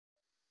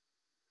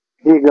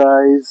Hey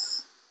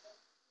guys,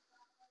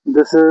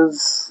 this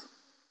is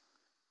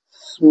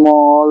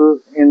small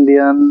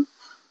Indian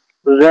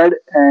red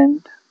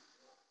ant.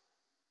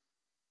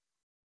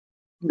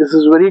 This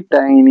is very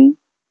tiny,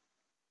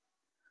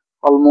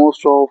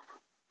 almost of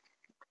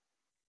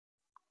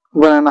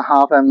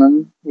 1.5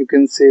 mm, you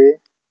can say,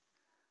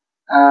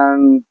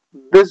 and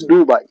this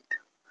do bite.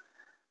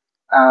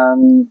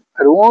 And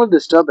I don't want to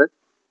disturb it,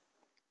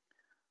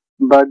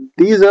 but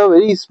these are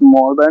very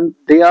small and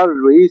they are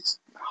very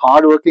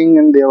hardworking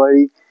and they are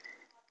very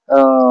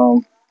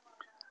um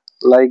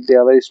they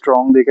are very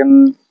strong. They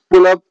can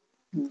pull up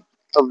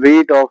a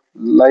weight of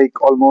like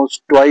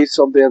almost twice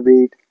of their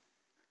weight,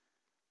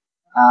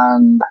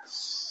 and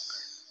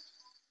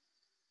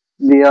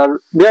they are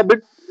a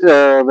bit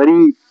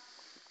very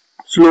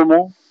slow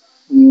mo.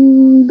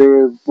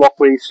 They walk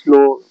very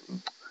slow,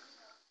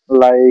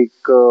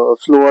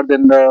 slower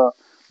than the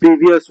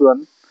previous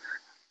one.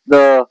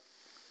 The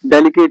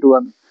delicate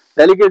one,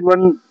 delicate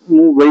one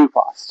move very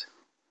fast.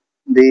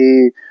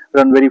 They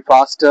run very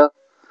faster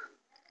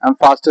and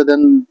faster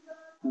than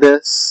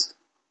this.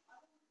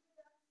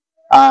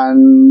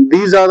 And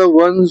these are the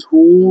ones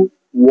who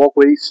walk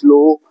very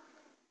slow,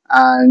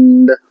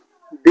 and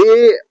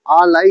they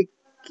are like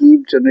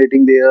keep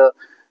generating their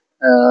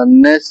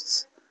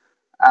nests,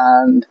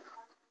 and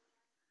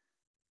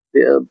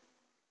their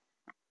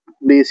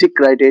basic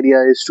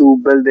criteria is to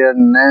build their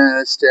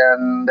nest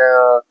and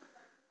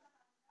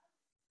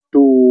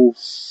to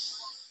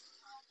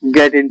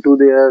get into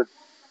their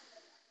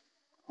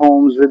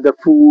homes with the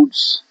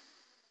foods,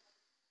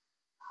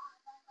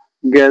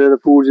 gather the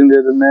foods in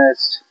their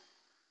nest,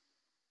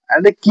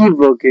 and they keep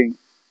working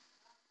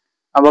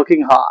and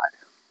working hard.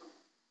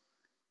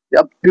 They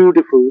are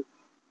beautiful,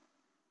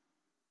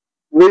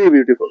 very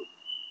beautiful.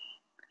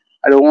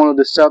 I don't want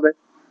to disturb it.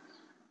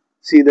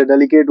 See, the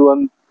delicate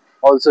one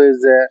also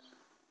is there.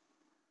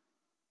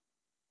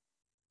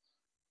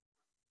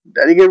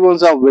 Delicate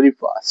ones are very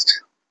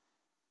fast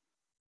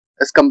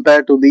as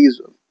compared to these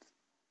ones,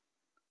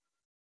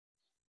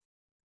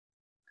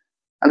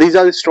 and these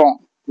are strong,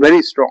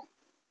 very strong.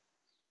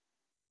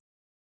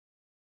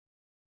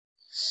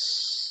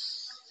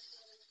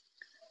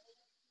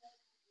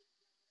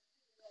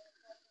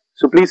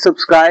 So please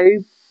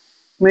subscribe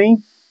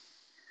me,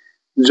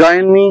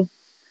 join me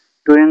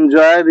to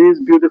enjoy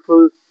these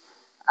beautiful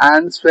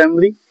ants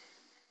family.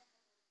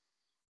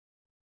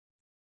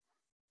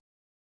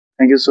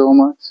 Thank you so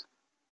much.